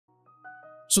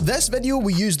So this video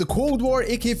we used the Cold War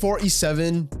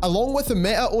AK47 along with the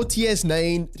meta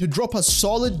OTS-9 to drop a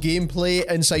solid gameplay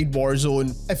inside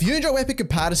Warzone. If you enjoy weapon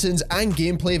comparisons and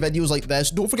gameplay videos like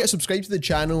this, don't forget to subscribe to the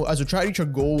channel as we try to reach our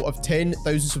goal of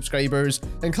 10,000 subscribers,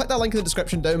 and click that link in the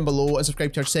description down below and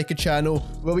subscribe to our second channel.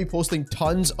 We'll be posting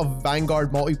tons of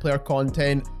Vanguard multiplayer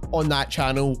content on that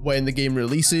channel when the game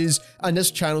releases, and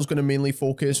this channel is going to mainly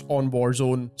focus on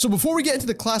Warzone. So before we get into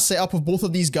the class setup of both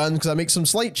of these guns, because I make some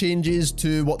slight changes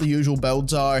to what the usual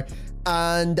builds are,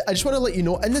 and I just want to let you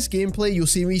know, in this gameplay you'll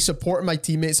see me supporting my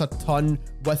teammates a ton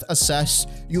with assists.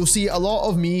 You'll see a lot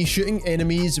of me shooting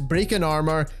enemies, breaking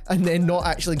armor, and then not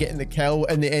actually getting the kill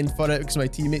in the end for it because my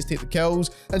teammates take the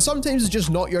kills. And sometimes it's just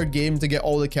not your game to get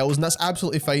all the kills, and that's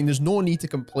absolutely fine. There's no need to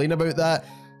complain about that.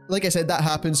 Like I said, that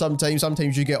happens sometimes.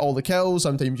 Sometimes you get all the kills,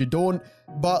 sometimes you don't.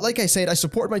 But like I said, I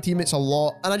support my teammates a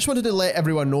lot, and I just wanted to let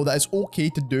everyone know that it's okay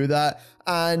to do that.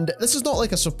 And this is not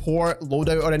like a support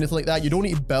loadout or anything like that. You don't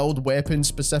need to build weapons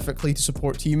specifically to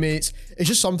support teammates. It's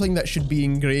just something that should be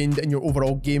ingrained in your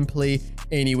overall gameplay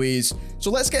anyways. So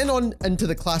let's get on into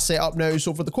the class setup now.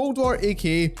 So for the Cold War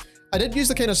AK, I did use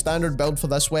the kind of standard build for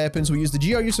this weapon. So we used the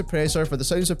GRU suppressor for the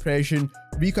sound suppression,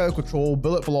 recoil control,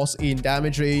 bullet velocity, and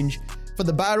damage range. For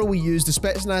the barrel, we used the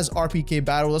Spetsnaz RPK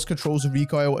barrel. This controls the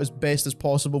recoil as best as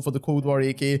possible for the Cold War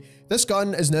AK. This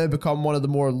gun has now become one of the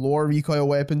more lower recoil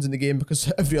weapons in the game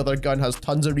because every other gun has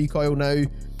tons of recoil now.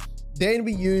 Then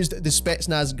we used the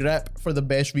Spetsnaz grip for the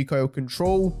best recoil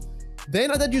control.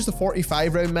 Then I did use the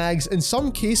 45 round mags. In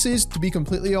some cases, to be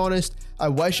completely honest, I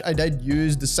wish I did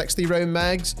use the 60 round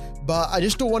mags, but I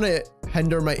just don't want to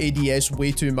hinder my ADS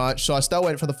way too much, so I still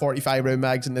went for the 45 round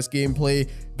mags in this gameplay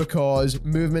because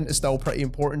movement is still pretty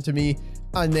important to me.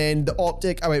 And then the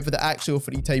optic, I went for the Axial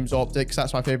 3x optic because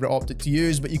that's my favorite optic to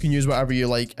use, but you can use whatever you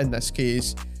like in this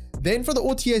case. Then for the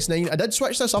OTS-9, I did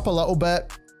switch this up a little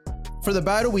bit. For the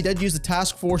barrel, we did use the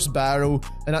Task Force barrel,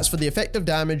 and that's for the effective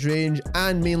damage range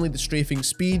and mainly the strafing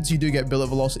speeds. You do get bullet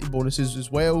velocity bonuses as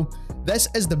well. This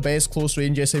is the best close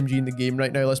range SMG in the game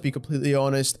right now, let's be completely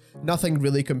honest. Nothing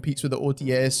really competes with the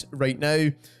OTS right now.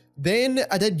 Then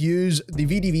I did use the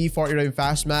VDV 40 round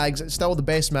fast mags. It's still the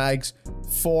best mags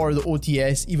for the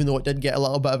OTS, even though it did get a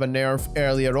little bit of a nerf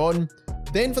earlier on.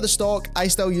 Then for the stock, I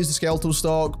still use the skeletal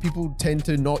stock. People tend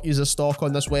to not use a stock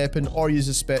on this weapon or use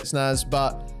the Spetsnaz,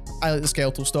 but I like the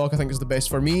skeletal stock. I think is the best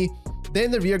for me. Then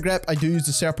the rear grip, I do use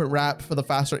the serpent wrap for the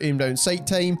faster aim down sight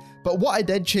time. But what I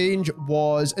did change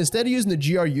was, instead of using the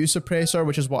GRU suppressor,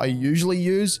 which is what I usually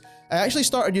use, I actually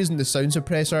started using the sound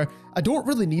suppressor. I don't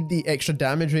really need the extra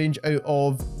damage range out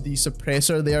of the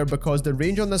suppressor there because the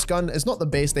range on this gun is not the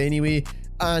best anyway,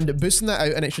 and boosting that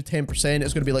out an extra 10%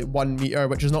 is going to be like 1 meter,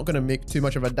 which is not going to make too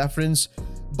much of a difference.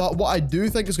 But what I do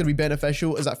think is going to be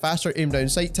beneficial is that faster aim down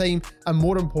sight time, and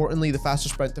more importantly, the faster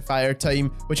sprint to fire time,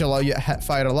 which allow you to hit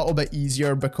fire a little bit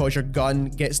easier because your gun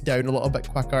gets down a little bit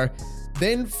quicker.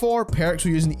 Then for perks,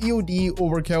 we're using EOD,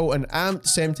 Overkill, and Amped,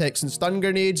 Semtex, and Stun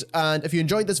Grenades. And if you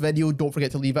enjoyed this video, don't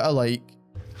forget to leave it a like.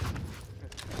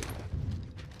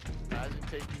 Imagine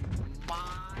taking my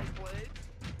place.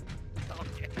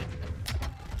 Okay.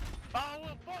 Oh,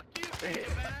 well, fuck you,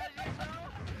 man.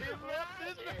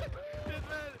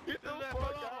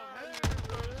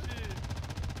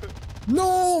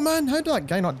 No, man, how did that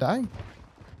guy not die?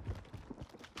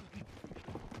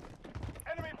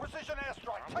 Enemy precision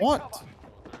airstrike. Take What? cover.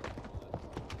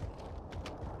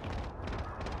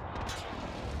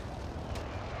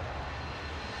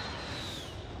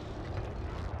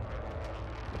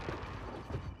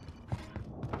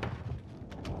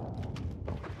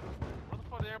 Where the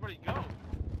fuck did everybody go?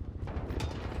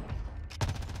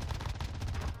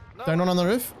 No. Down one on the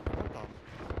roof?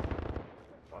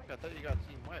 Fuck, I thought you got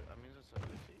team white. That means it's a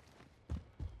defeat.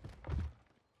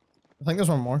 I think there's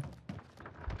one more.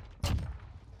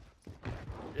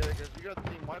 Yeah, because you got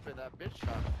team white and that bitch shot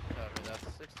at me. That's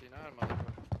 69,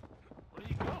 motherfucker. Where do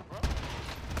you go, bro?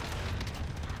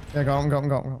 Yeah, got him. 100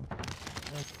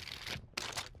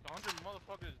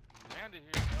 motherfuckers landed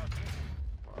here.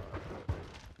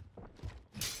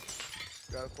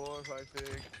 Got 4, 5, 6,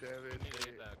 7,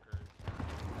 8.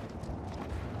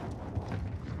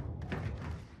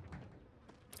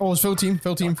 Oh, it's full team.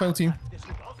 Positive ID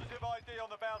on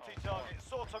the bounty target.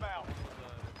 Sort them out.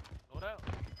 Loadout?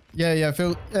 Yeah,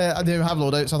 full. I do have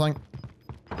loadouts, I think.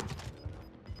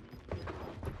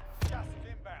 Gas is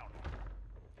inbound.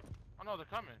 Oh no, they're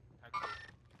coming. Actually.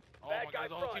 Oh my god,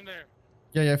 the whole team there.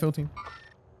 Yeah, full team.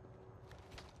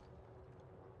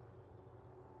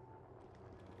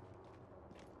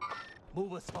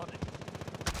 Mover spotted.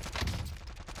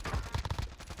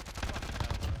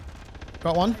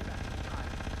 Got one.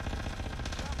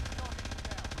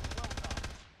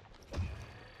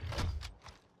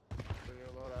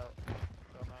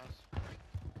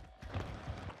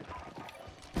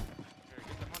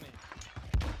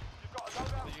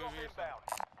 inbound.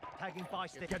 Tagging by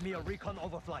stick. Get me a recon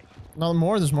overflight. No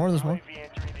more. There's more. There's more. UAV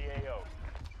entering the AO.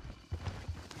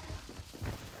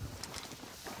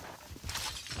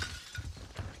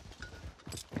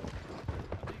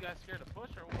 Are you guys scared to push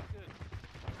or what's good?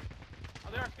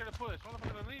 Oh, they are scared to push.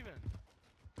 Motherfuckers are leaving.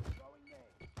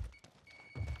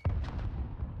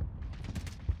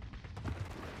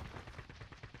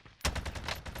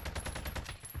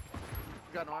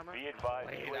 You got no armor? Be advised,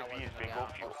 Hey, that UAV wasn't is a bingo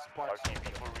gap. fuel. Oh, Sparks RTB stole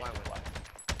it. for Why would- resupply.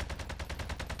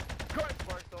 Good,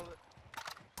 Sparks stole it.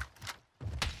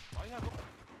 Why you have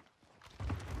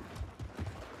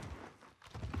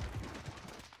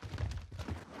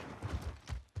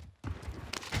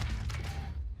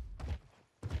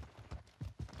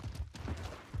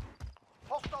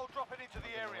Hostile dropping into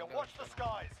the area. Watch the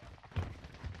skies.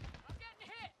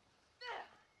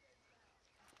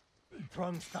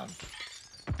 Throwing stun.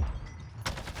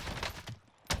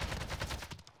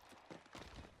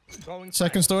 Throwing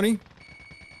Second story.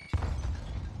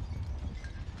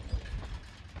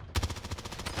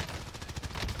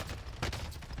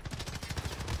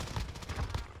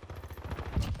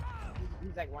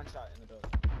 He's like one shot in the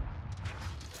building.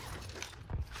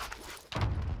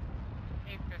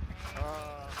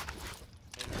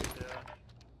 Maybe, yeah.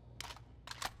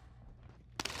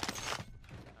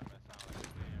 That sound like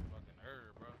a damn fucking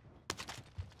herb, bro.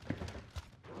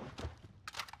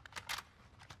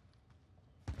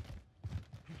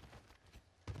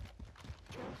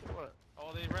 What?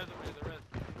 Oh, they res over here, the res.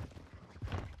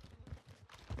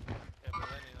 Yeah, but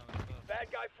landing on the stuff. Bad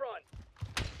guy front.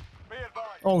 Be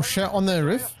advised. Oh shit! On the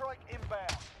roof. Airstrike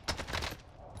inbound.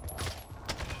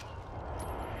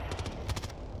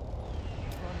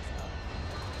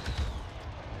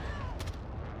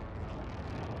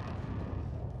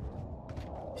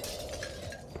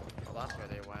 Oh, that's where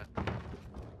they went.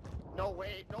 No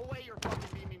way you're fucking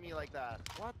beaming me like that.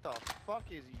 What the fuck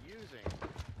is he using?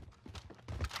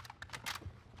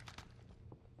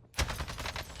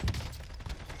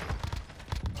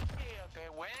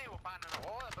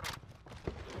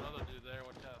 There's another dude there,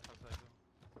 watch out, for a second.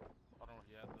 I don't know if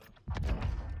he had the...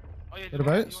 Oh yeah, What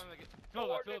about it? Kill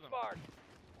them, kill them.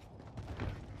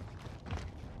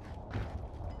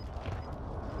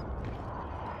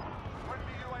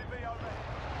 Friendly UAV overhead.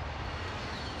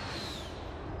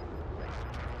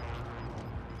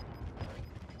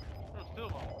 Still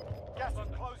them. Gas is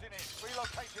closing in.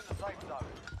 Relocating the safe zone.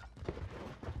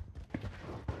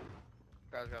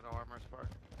 Guy's got no armor, Spark.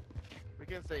 We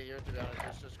can stay here to be honest.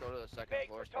 Let's just go to the second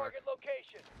floor, Spark. Target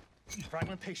location.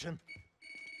 fragmentation.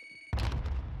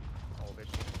 Oh,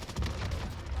 bitch.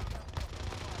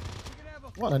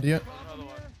 What an idiot. Another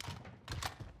one.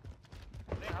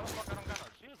 Damn, how the fuck I don't got no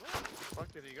shield? Where the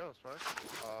Fuck did he go, Spark?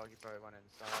 Oh, he probably went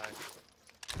inside.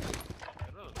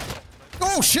 fuck?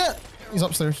 Oh shit! He's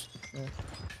upstairs. Yeah.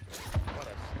 What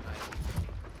a snipe.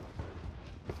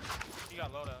 He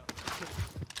got loadout.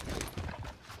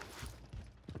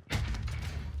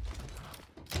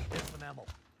 Get some ammo.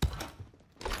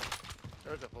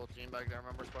 There's a full team back there,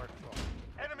 remember, Spark?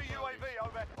 Oh, Enemy UAV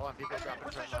over. hold on, people Enemy dropping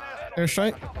from precision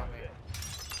Airstrike.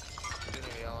 Didn't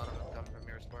even yell at him, it's coming from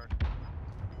your Spark.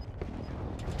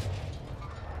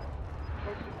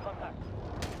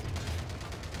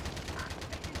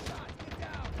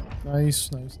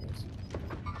 Nice, nice, nice.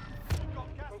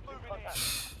 Got gas moving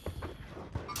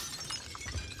in.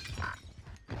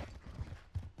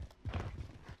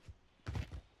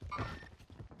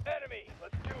 Enemy,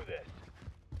 let's do this.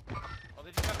 Oh,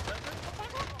 they just got a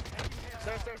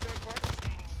sensor? Stairs, Spark.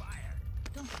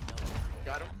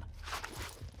 Got him.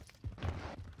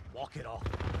 Walk it off.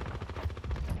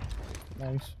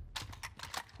 Nice.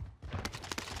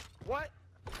 What?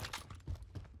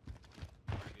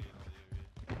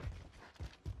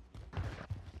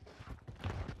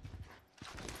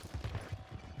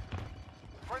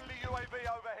 Friendly UAV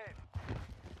overhead.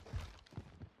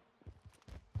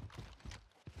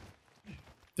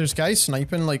 There's guys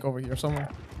sniping like over here somewhere.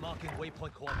 Marking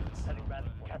waypoint coordinates. Heading rally.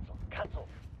 Cancel. Cancel.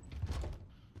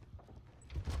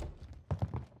 I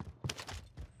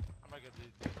might get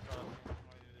these cross. I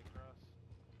might get these cross.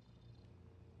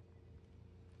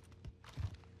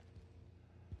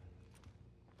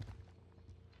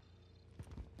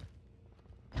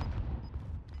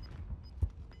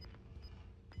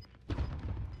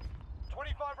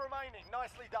 Remaining,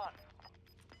 nicely done.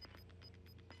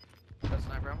 That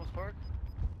sniper ammo, Spark?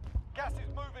 Gas is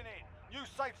moving in. New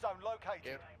safe zone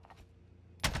located.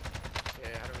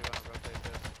 Yeah, how do we want to rotate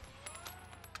this?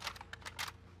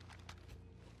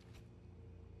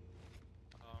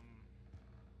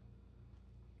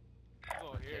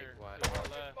 Go here. what? To our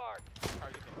left.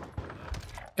 Target them.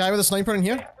 Guy with a sniper in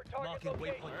here. Marking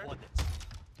waypoint coordinates.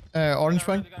 Orange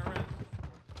They ping. got a res.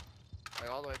 Like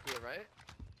all the way to the right?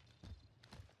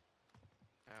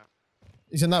 Yeah.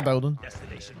 He's in that building.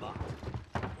 Destination marked.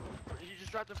 You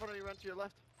just dropped in front of you, run to your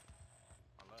left.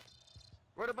 My left.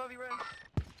 Right above you, Ray.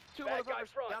 Two Bad guy motherfuckers.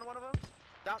 front. Down one of them.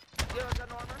 Down. The other got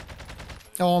no armor.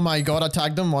 Oh my god, I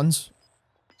tagged him once.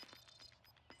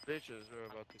 Bitches, we're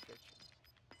about to catch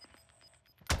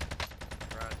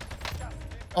you. Right.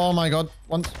 Oh my god,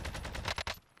 once.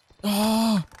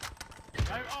 Oh,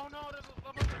 Hey, oh no, there's a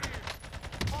level here.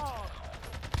 Oh.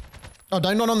 oh,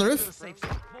 down one on the roof. Safe zone.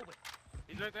 Move it.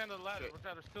 He's right there on the ladder. What's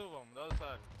that? There's two of them. The other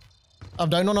side. I've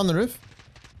down one on the roof.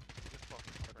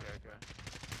 Okay, okay.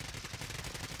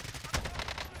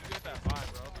 You get that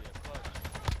vibe, bro. It'll be a clutch.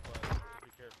 But just be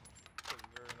careful. Because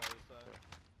you're on the other side.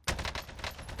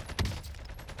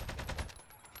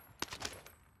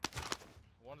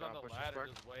 One's on the Push the ladder spark.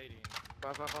 just waiting.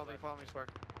 Follow me, Spark.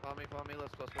 Follow me.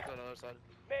 Let's go to the other side.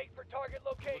 Make for target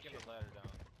Looking location. the ladder down.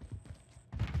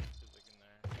 Just looking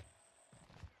there.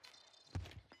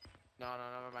 No,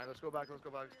 never mind. Let's go back.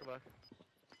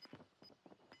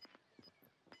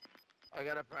 I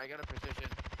got a position.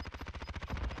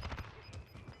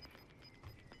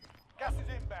 Gas is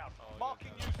inbound. Oh,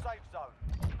 Marking yeah. new safe zone.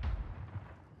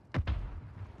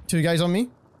 Two guys on me.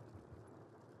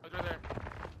 Look right there.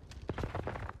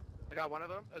 I got one of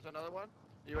them. There's another one.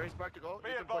 You ready, Spark, to go? Be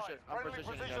You can push advised. it. I'm Friendly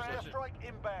positioning. precision Yes, airstrike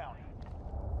inbound.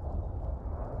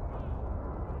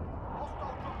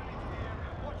 Hostile dropping into the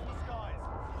area. Watch the skies.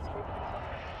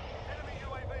 Enemy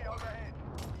UAV overhead.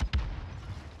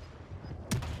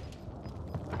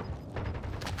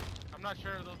 I'm not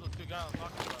sure if those are the two guys I'm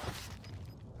talking about.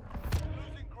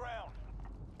 Losing ground.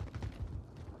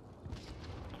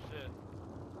 Shit.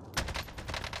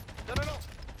 No.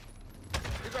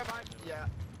 You grab mine. Yeah.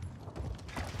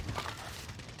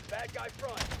 Bad guy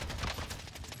front.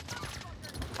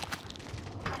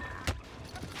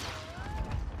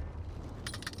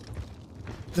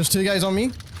 There's two guys on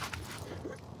me.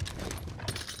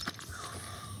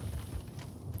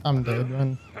 I'm dead,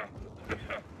 man.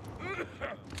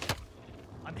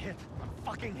 I'm hit. I'm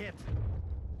fucking hit.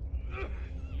 You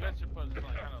guys should put this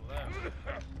like kind of left.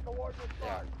 Towards the Yeah.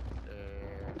 start.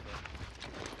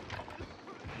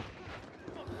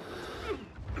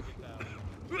 Get that.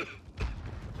 Watch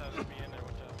out, there's me in there.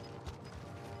 Watch out.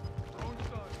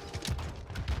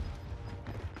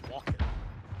 Walk it.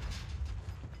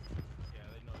 Yeah,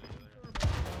 they know each other.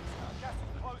 Gas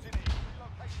is closing in.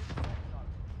 Relocating the safe zone.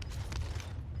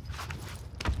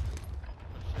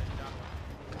 Oh shit, got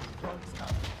one.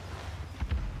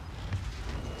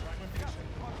 Gas is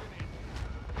closing in.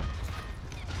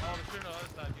 Oh, they're shooting on the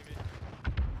other side. Give me.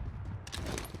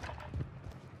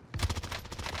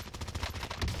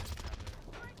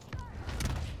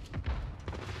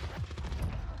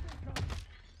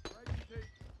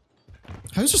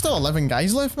 How's there still 11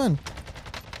 guys left, man?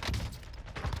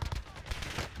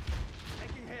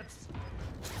 Taking hits.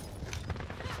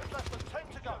 Less than 10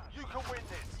 to go. You can win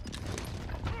this.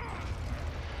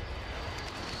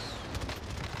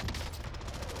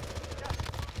 Gas is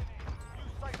closing in. New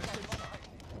safe zone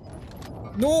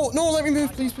located. No, let me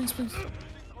move, please. Losing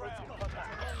ground.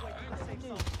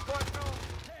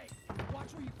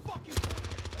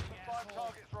 Five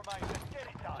targets remain. Let's get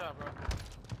it Good done. job, bro.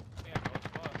 Yeah, no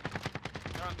spot.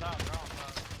 They're on top.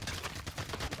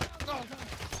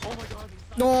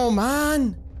 No,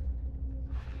 man.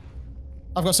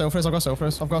 I've got self-res. No,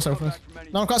 I've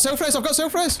got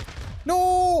self-res. No,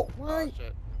 Oh why?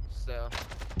 shit. Still.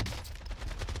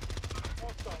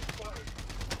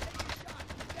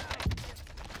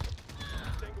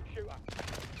 Single shooter.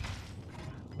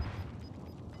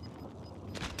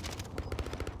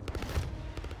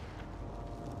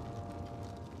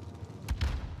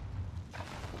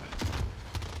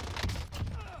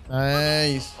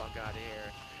 Nice. Fuck